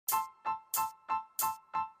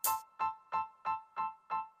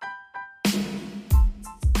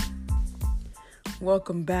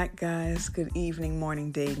Welcome back, guys. Good evening,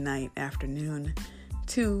 morning, day, night, afternoon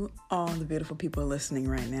to all the beautiful people listening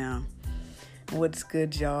right now. What's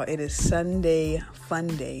good, y'all? It is Sunday Fun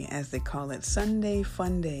Day, as they call it. Sunday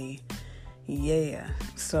Fun Day. Yeah.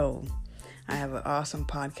 So I have an awesome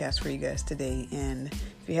podcast for you guys today. And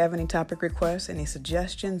if you have any topic requests, any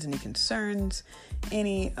suggestions, any concerns,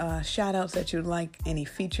 any shout outs that you'd like, any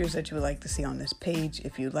features that you would like to see on this page,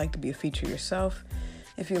 if you'd like to be a feature yourself,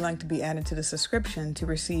 if you'd like to be added to the subscription to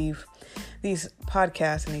receive these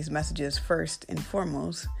podcasts and these messages first and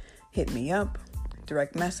foremost, hit me up.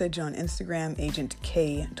 Direct message on Instagram, Agent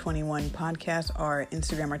K21 Podcast, or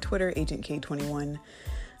Instagram or Twitter, Agent K21.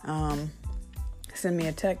 Send me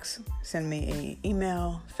a text, send me an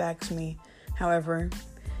email, fax me, however.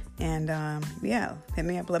 And hit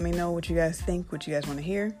me up. Let me know what you guys think, what you guys want to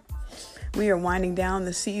hear. We are winding down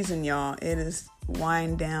the season, y'all. It is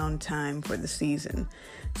wind down time for the season.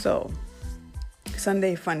 So,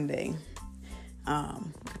 Sunday Fun Day.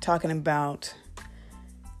 Talking about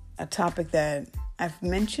a topic that I've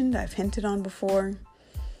hinted on before,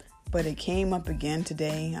 but it came up again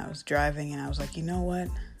today. I was driving and I was like, you know what?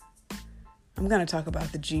 I'm going to talk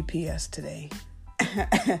about the GPS today.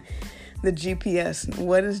 The GPS.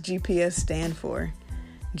 What does GPS stand for?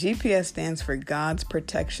 GPS stands for God's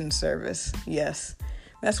Protection Service. Yes,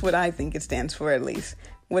 that's what I think it stands for, at least.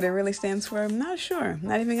 What it really stands for, I'm not sure. I'm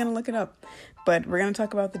not even going to look it up. But we're going to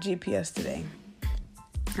talk about the GPS today.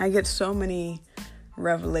 I get so many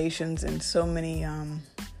revelations and so many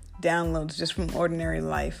downloads just from ordinary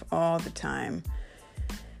life all the time.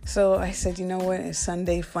 So I said, you know what? It's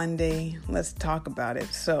Sunday Fun Day. Let's talk about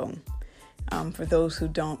it. So for those who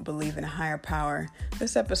don't believe in a higher power,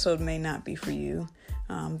 this episode may not be for you.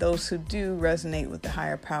 Those who do resonate with the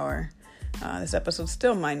higher power, this episode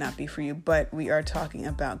still might not be for you, but we are talking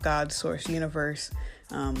about God's source universe.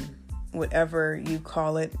 Whatever you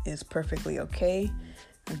call it is perfectly okay.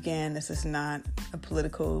 Again, this is not a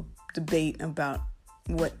political debate about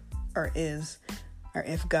what or is or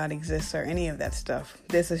if God exists or any of that stuff.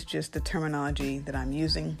 This is just the terminology that I'm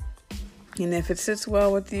using. And if it sits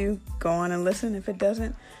well with you, go on and listen. If it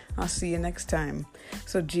doesn't, I'll see you next time.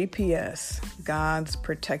 So GPS, God's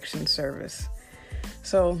Protection Service.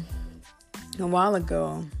 So a while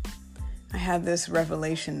ago, I had this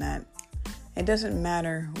revelation that it doesn't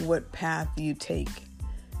matter what path you take.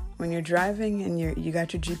 When you're driving and you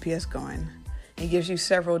got your GPS going, it gives you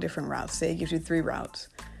several different routes. Say it gives you 3 routes.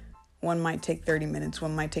 One might take 30 minutes.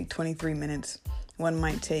 One might take 23 minutes. One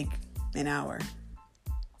might take an hour.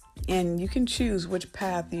 And you can choose which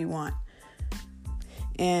path you want.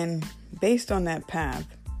 And based on that path,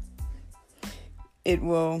 it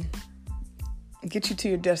will get you to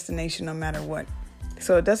your destination no matter what.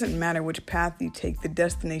 So it doesn't matter which path you take, the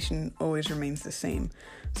destination always remains the same.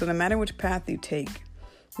 So no matter which path you take,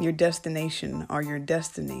 your destination or your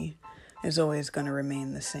destiny is always going to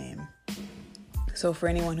remain the same. So for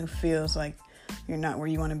anyone who feels like you're not where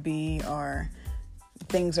you want to be, or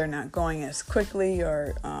things are not going as quickly,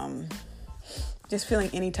 or just feeling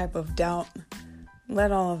any type of doubt,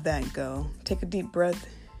 let all of that go. Take a deep breath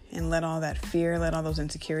and let all that fear, let all those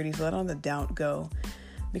insecurities, let all the doubt go.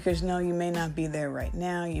 Because no, you may not be there right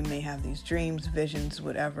now. You may have these dreams, visions,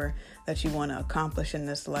 whatever that you want to accomplish in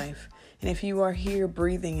this life. And if you are here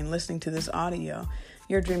breathing and listening to this audio,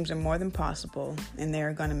 your dreams are more than possible and they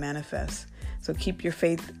are going to manifest. So keep your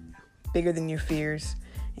faith bigger than your fears.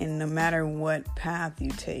 And no matter what path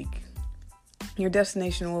you take, your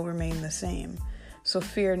destination will remain the same. So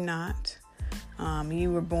fear not.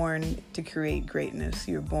 You were born to create greatness.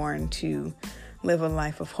 You were born to live a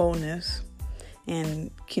life of wholeness and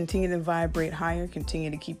continue to vibrate higher. Continue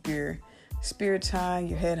to keep your spirits high,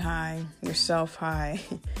 your head high, yourself high.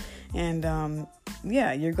 And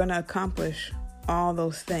you're going to accomplish all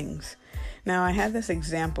those things. Now, I had this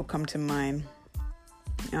example come to mind.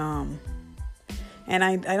 And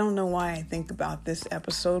I don't know why I think about this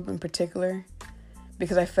episode in particular,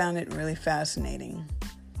 because I found it really fascinating.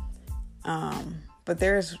 But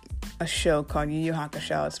there's a show called Yu Yu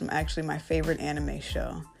Hakusho. It's actually my favorite anime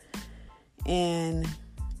show. And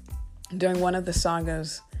during one of the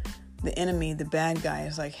sagas, the enemy, the bad guy,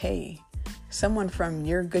 is like, hey, someone from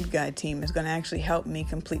your good guy team is going to actually help me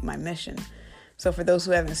complete my mission. So for those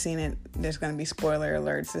who haven't seen it, there's going to be spoiler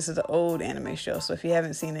alerts. This is an old anime show, so if you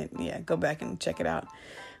haven't seen it, go back and check it out.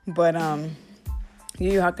 But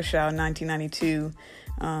Yu Yu Hakusho, 1992,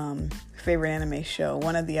 favorite anime show.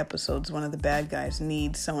 One of the episodes, one of the bad guys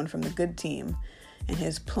needs someone from the good team, and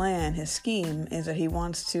his plan, his scheme, is that he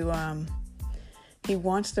wants to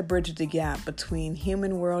bridge the gap between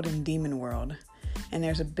human world and demon world. And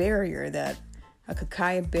there's a barrier that a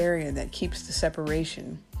Kakaya barrier that keeps the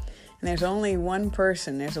separation. And there's only one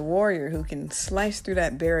person, there's a warrior who can slice through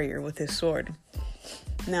that barrier with his sword.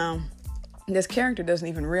 Now, this character doesn't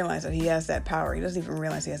even realize that he has that power. He doesn't even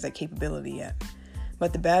realize he has that capability yet.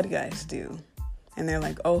 But the bad guys do. And they're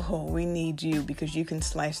like, oh, we need you because you can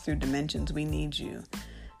slice through dimensions. We need you.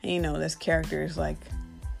 And this character is like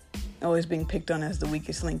always being picked on as the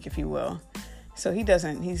weakest link, if you will. So he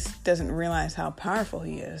doesn't realize how powerful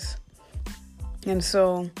he is. And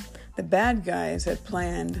so the bad guys had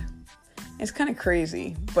planned. It's kind of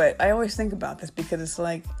crazy, but I always think about this because it's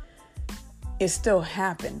like, it still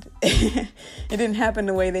happened. It didn't happen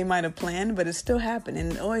the way they might have planned, but it still happened.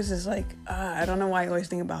 And it always is like, I don't know why I always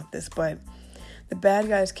think about this, but the bad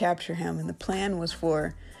guys capture him, and the plan was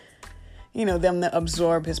for, them to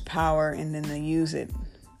absorb his power and then to use it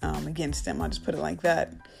against them. I'll just put it like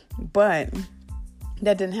that. But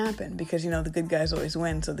that didn't happen because, the good guys always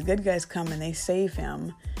win. So the good guys come and they save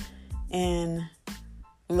him. And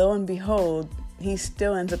lo and behold, he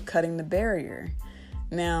still ends up cutting the barrier.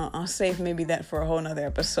 Now, I'll save maybe that for a whole nother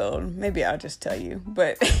episode. Maybe I'll just tell you.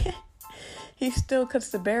 But he still cuts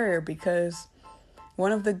the barrier because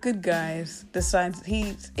one of the good guys decides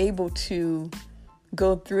he's able to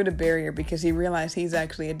go through the barrier because he realized he's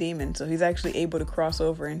actually a demon. So he's actually able to cross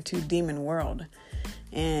over into demon world.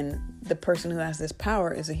 And the person who has this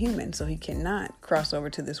power is a human, so he cannot cross over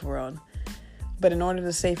to this world. But in order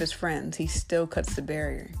to save his friends, he still cuts the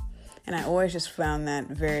barrier. And I always just found that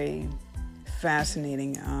very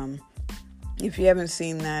fascinating. If you haven't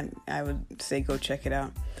seen that, I would say go check it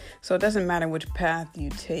out. So it doesn't matter which path you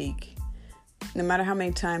take. No matter how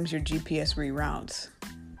many times your GPS reroutes,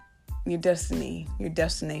 your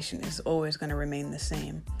destination is always going to remain the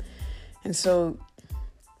same. And so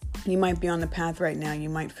you might be on the path right now. You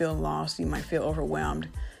might feel lost. You might feel overwhelmed.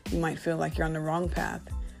 You might feel like you're on the wrong path.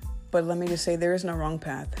 But let me just say, there is no wrong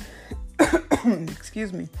path.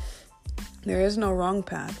 Excuse me. There is no wrong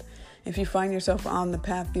path. If you find yourself on the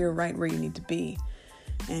path, you're right where you need to be.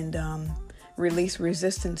 And release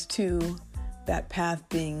resistance to that path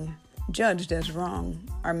being judged as wrong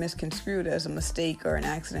or misconstrued as a mistake or an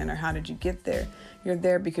accident or how did you get there? You're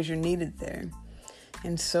there because you're needed there.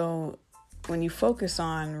 And so when you focus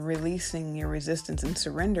on releasing your resistance and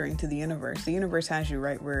surrendering to the universe has you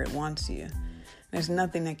right where it wants you. There's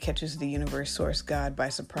nothing that catches the universe, source, God by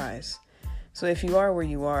surprise. So if you are where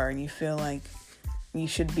you are and you feel like you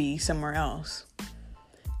should be somewhere else,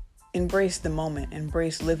 embrace the moment,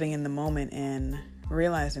 embrace living in the moment and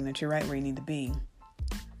realizing that you're right where you need to be.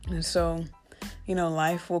 And so,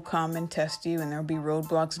 life will come and test you, and there'll be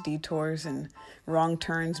roadblocks, detours, and wrong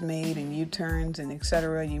turns made, and U-turns, and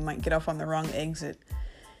etc. You might get off on the wrong exit.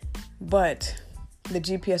 But the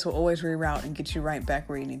GPS will always reroute and get you right back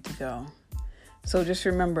where you need to go. So just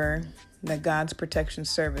remember that God's protection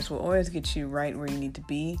service will always get you right where you need to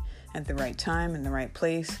be at the right time in the right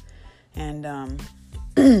place. And,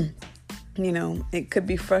 it could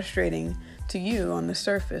be frustrating to you on the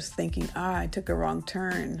surface thinking, I took a wrong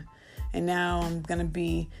turn and now I'm going to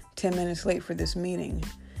be 10 minutes late for this meeting.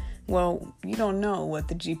 Well, you don't know what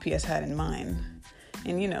the GPS had in mind.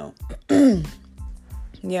 And,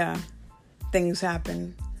 yeah, things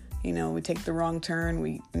happen. We take the wrong turn,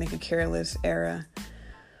 we make a careless error.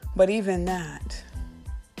 But even that,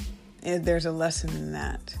 there's a lesson in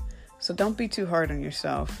that. So don't be too hard on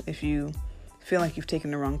yourself if you feel like you've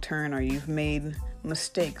taken the wrong turn or you've made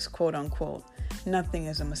mistakes, quote unquote. Nothing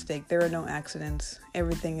is a mistake. There are no accidents.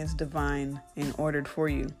 Everything is divine and ordered for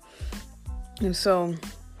you. And so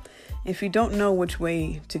if you don't know which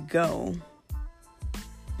way to go,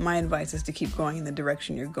 my advice is to keep going in the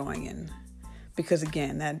direction you're going in. Because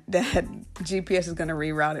again, that GPS is going to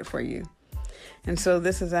reroute it for you. And so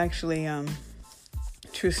this is actually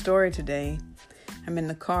true story today. I'm in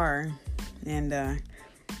the car and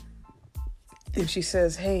she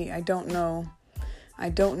says, hey, I don't know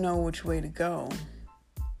which way to go.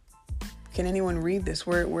 Can anyone read this?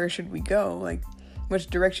 Where should we go? Like, which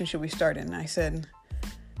direction should we start in?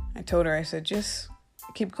 I told her, just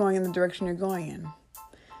keep going in the direction you're going in.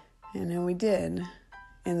 And then we did.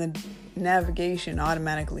 And the navigation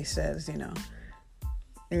automatically says,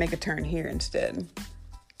 make a turn here instead.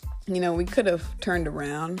 We could have turned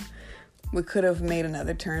around. We could have made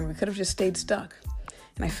another turn. We could have just stayed stuck.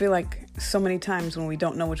 And I feel like so many times when we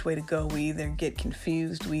don't know which way to go, we either get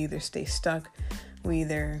confused, we either stay stuck, we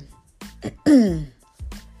either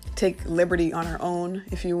take liberty on our own,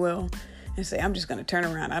 if you will, and say, I'm just going to turn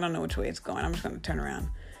around. I don't know which way it's going. I'm just going to turn around.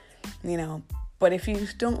 But if you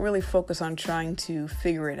don't really focus on trying to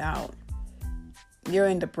figure it out, you'll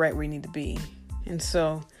end up right where you need to be. And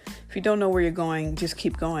so if you don't know where you're going, just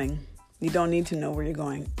keep going. You don't need to know where you're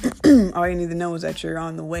going. All you need to know is that you're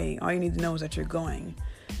on the way. All you need to know is that you're going.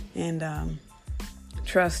 And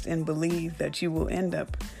trust and believe that you will end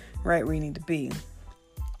up right where you need to be.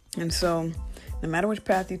 And so, no matter which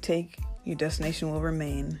path you take, your destination will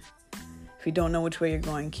remain. If you don't know which way you're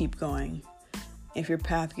going, keep going. If your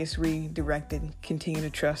path gets redirected, continue to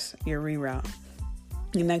trust your reroute.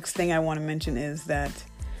 The next thing I want to mention is that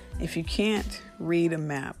if you can't read a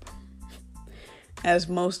map, as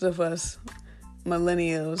most of us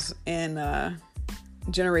millennials and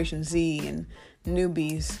Generation Z and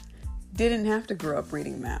newbies didn't have to grow up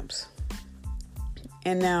reading maps.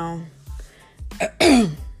 And now,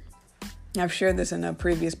 I've shared this in a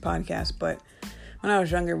previous podcast, but when I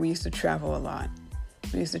was younger, we used to travel a lot.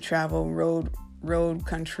 We used to travel road,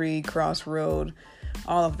 country, crossroad,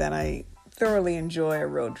 all of that. I thoroughly enjoy a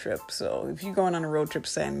road trip. So if you're going on a road trip,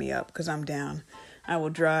 sign me up because I'm down. I will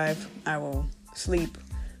drive. I will sleep.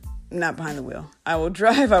 Not behind the wheel. I will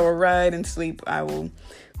drive. I will ride and sleep. I will,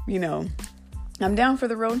 I'm down for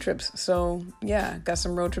the road trips. So yeah, got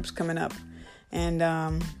some road trips coming up and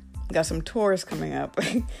got some tours coming up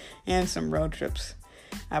and some road trips.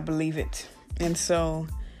 I believe it. And so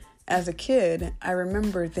as a kid, I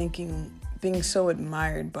remember being so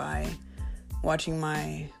admired by watching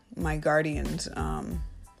my guardians,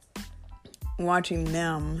 watching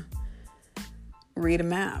them read a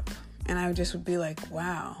map. And I just would be like,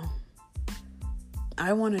 wow,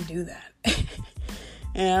 I want to do that.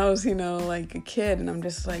 And I was, like a kid, and I'm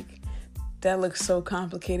just like, that looks so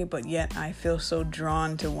complicated, but yet I feel so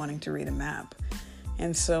drawn to wanting to read a map.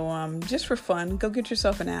 And so just for fun, go get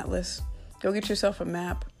yourself an atlas. Go get yourself a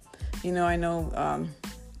map. I know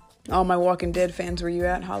all my Walking Dead fans, where you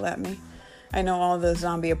at? Holla at me. I know all the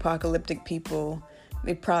zombie apocalyptic people,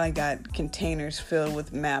 they probably got containers filled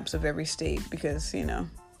with maps of every state because,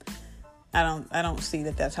 I don't see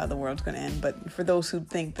that that's how the world's going to end. But for those who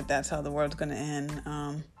think that that's how the world's going to end,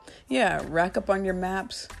 rack up on your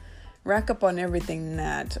maps. Rack up on everything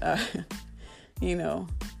that,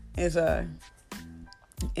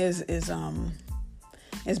 is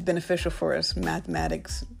beneficial for us.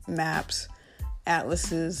 Mathematics, maps,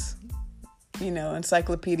 atlases,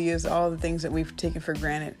 encyclopedias, all the things that we've taken for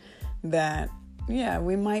granted that,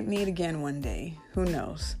 we might need again one day. Who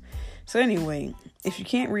knows? So anyway, if you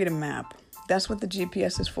can't read a map, that's what the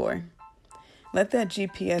GPS is for. Let that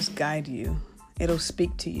GPS guide you. It'll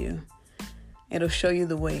speak to you. It'll show you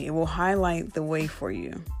the way. It will highlight the way for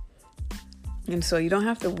you. And so you don't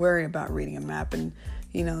have to worry about reading a map. And,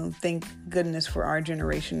 thank goodness for our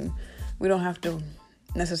generation. We don't have to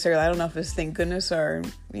necessarily, I don't know if it's thank goodness or,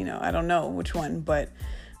 I don't know which one. But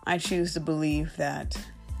I choose to believe that,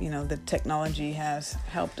 the technology has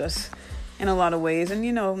helped us in a lot of ways. And,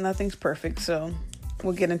 nothing's perfect. So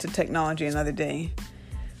we'll get into technology another day.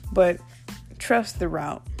 But trust the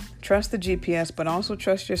route. Trust the GPS, but also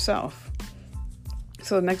trust yourself.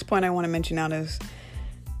 So the next point I want to mention out is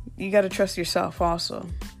you got to trust yourself also.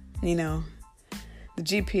 The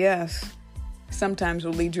GPS sometimes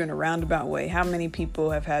will lead you in a roundabout way. How many people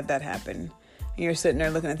have had that happen? And you're sitting there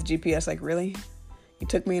looking at the GPS like, really? You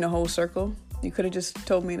took me in a whole circle? You could have just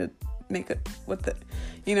told me to make it,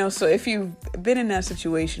 so if you've been in that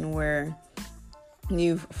situation where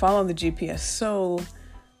you've followed the GPS so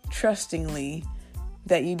trustingly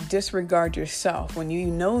that you disregard yourself when you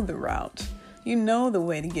know the route, you know the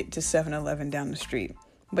way to get to 7-Eleven down the street.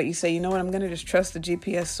 But you say, you know what, I'm going to just trust the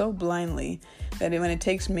GPS so blindly that when it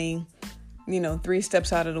takes me, 3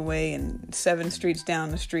 steps out of the way and 7 streets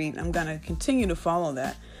down the street, I'm going to continue to follow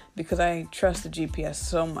that because I trust the GPS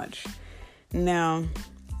so much. Now,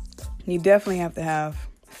 you definitely have to have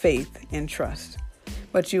faith and trust,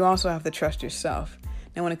 but you also have to trust yourself.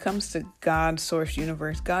 Now, when it comes to God's source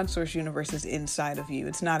universe is inside of you.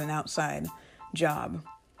 It's not an outside job.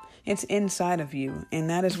 It's inside of you, and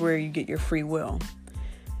that is where you get your free will.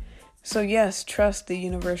 So yes, trust the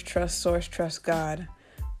universe, trust source, trust God.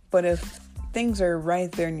 But if things are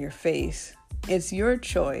right there in your face, it's your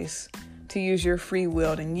choice to use your free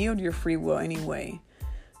will and yield your free will anyway.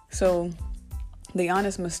 So the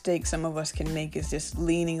honest mistake some of us can make is just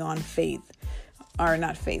leaning on fate.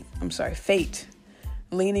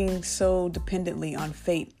 Leaning so dependently on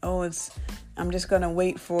fate. I'm just going to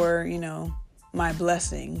wait for, my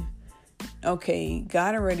blessing. Okay,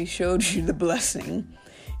 God already showed you the blessing.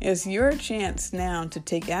 It's your chance now to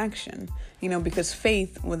take action, because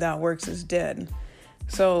faith without works is dead.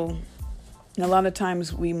 So a lot of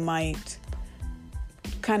times we might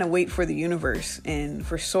kind of wait for the universe and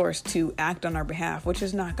for source to act on our behalf, which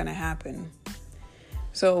is not going to happen.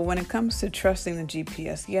 So when it comes to trusting the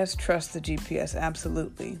GPS, yes, trust the GPS,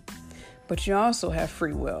 absolutely. But you also have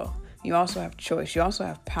free will. you also have choice. You also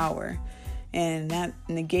have power. And that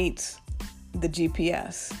negates the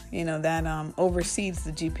GPS, that oversees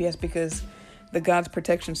the GPS, because the God's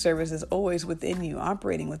protection service is always within you,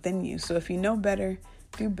 operating within you. So if you know better,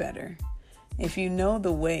 do better. If you know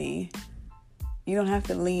the way, you don't have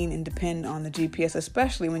to lean and depend on the GPS,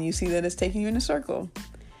 especially when you see that it's taking you in a circle.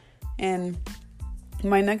 And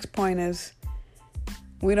my next point is,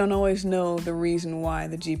 we don't always know the reason why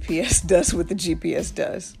the GPS does what the GPS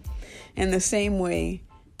does. In the same way,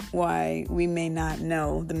 why we may not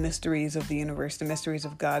know the mysteries of the universe, the mysteries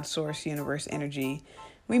of God, source, universe, energy.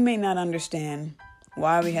 We may not understand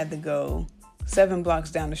why we had to go 7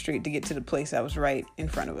 blocks down the street to get to the place that was right in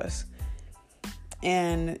front of us.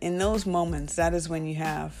 And in those moments, that is when you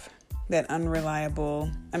have that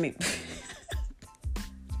unreliable, I meant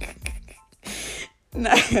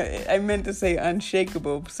to say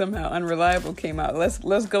unshakable. Somehow unreliable came out.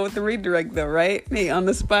 Let's go with the redirect though, right? Hey, on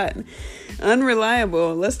the spot.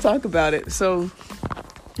 Unreliable. Let's talk about it. So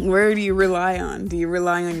where do you rely on? Do you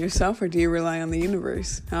rely on yourself or do you rely on the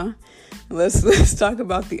universe? Huh? Let's talk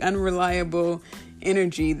about the unreliable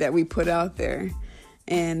energy that we put out there.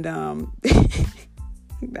 And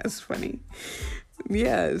that's funny.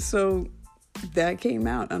 Yeah, so that came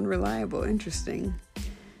out unreliable. Interesting.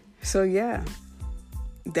 So yeah.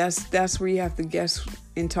 That's where you have to guess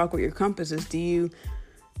and talk with your compasses. Do you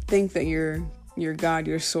think that your God,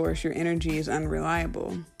 your source, your energy is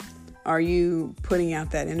unreliable? Are you putting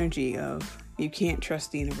out that energy of you can't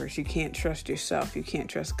trust the universe, you can't trust yourself, you can't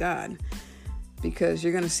trust God? Because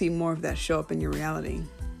you're going to see more of that show up in your reality.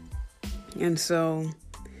 And so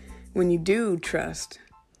when you do trust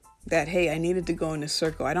that, hey, I needed to go in a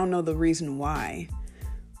circle, I don't know the reason why,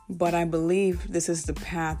 but I believe this is the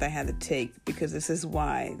path I had to take because this is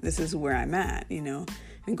where I'm at, And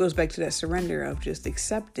it goes back to that surrender of just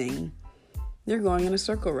accepting you're going in a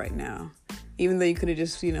circle right now. Even though you could have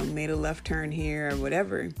just, made a left turn here or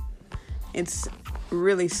whatever. It's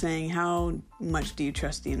really saying, how much do you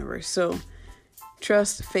trust the universe? So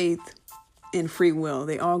trust, faith, and free will,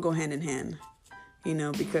 they all go hand in hand,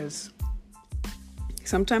 because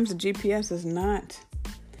sometimes the GPS is not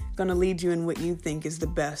going to lead you in what you think is the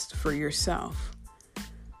best for yourself.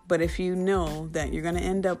 But if you know that you're going to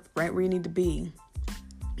end up right where you need to be,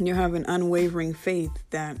 and you have an unwavering faith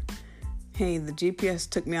that, hey, the GPS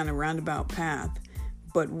took me on a roundabout path,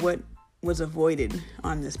 but what was avoided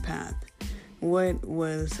on this path? What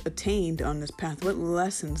was attained on this path? What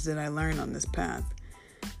lessons did I learn on this path?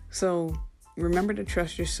 So remember to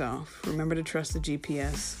trust yourself. Remember to trust the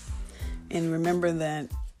GPS. And remember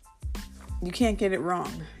that you can't get it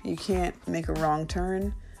wrong. You can't make a wrong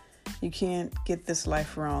turn. You can't get this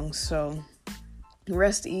life wrong. So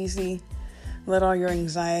rest easy. Let all your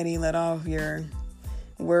anxiety, let all of your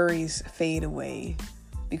worries fade away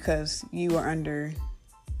because you are under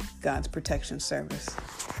God's protection service.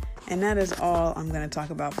 And that is all I'm going to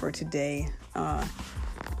talk about for today.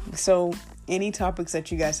 So any topics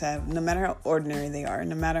that you guys have, no matter how ordinary they are,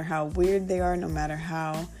 no matter how weird they are, no matter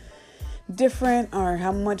how different or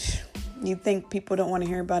how much you think people don't want to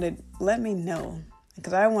hear about it, let me know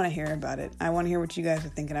because I want to hear about it. I want to hear what you guys are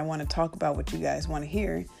thinking. I want to talk about what you guys want to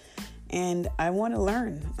hear. And I want to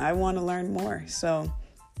learn. I want to learn more. So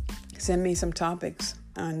send me some topics.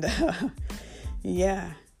 And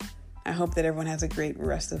yeah, I hope that everyone has a great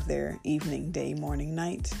rest of their evening, day, morning,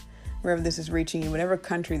 night, wherever this is reaching you, whatever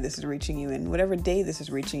country this is reaching you in, whatever day this is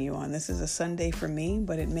reaching you on. This is a Sunday for me,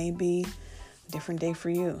 but it may be a different day for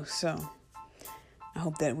you. So I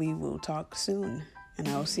hope that we will talk soon, and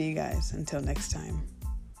I will see you guys until next time.